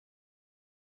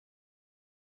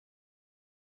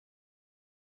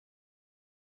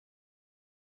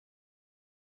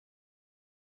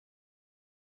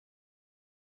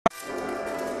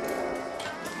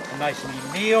nice and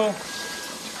even meal.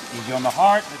 Easy on the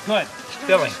heart, but good. It's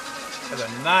filling. Has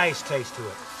a nice taste to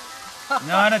it.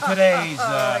 None of today's,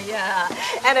 Oh, yeah.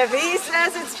 And if he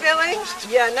says it's filling,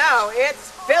 you know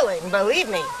it's filling. Believe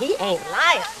me, he ain't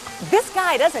lying. This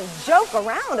guy doesn't joke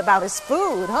around about his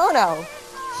food. Oh, no.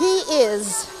 He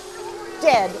is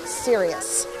dead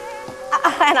serious.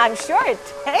 And I'm sure it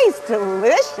tastes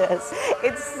delicious.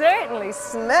 It certainly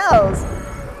smells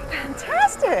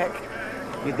fantastic.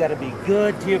 You gotta be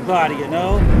good to your body, you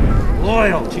know?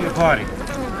 Loyal to your body.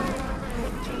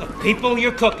 To the people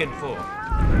you're cooking for.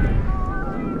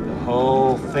 The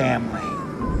whole family.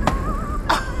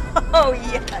 Oh,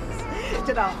 yes.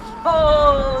 To the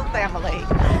whole family.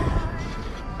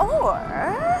 Or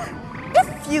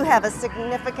if you have a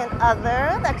significant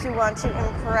other that you want to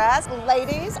impress,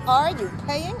 ladies, are you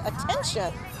paying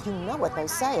attention? You know what they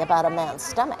say about a man's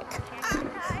stomach.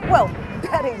 Well,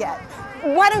 better yet,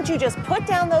 why don't you just put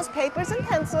down those papers and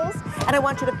pencils, and I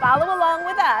want you to follow along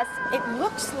with us. It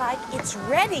looks like it's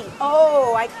ready.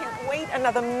 Oh, I can't wait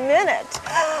another minute.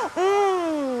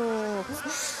 Mmm.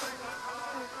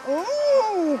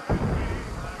 Mmm.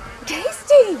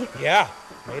 Tasty. Yeah,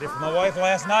 made it for my wife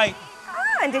last night.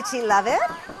 Ah, and did she love it?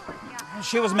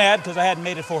 She was mad because I hadn't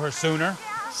made it for her sooner.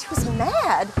 She was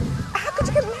mad? How could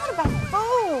you get mad about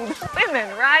food? Women,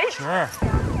 right? Sure.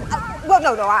 Well,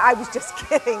 no, I was just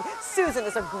kidding. Susan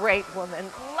is a great woman.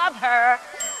 Love her.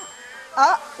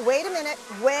 Wait a minute.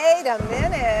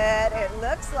 It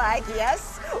looks like,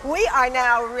 yes, we are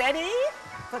now ready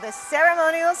for the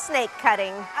ceremonial snake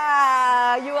cutting.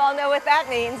 You all know what that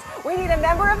means. We need a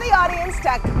member of the audience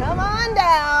to come on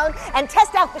down and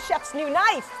test out the chef's new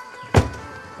knife.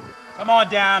 Come on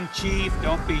down, Chief.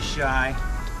 Don't be shy.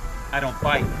 I don't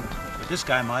bite, but this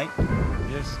guy might.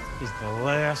 This is the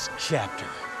last chapter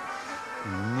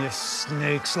in this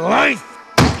snake's life.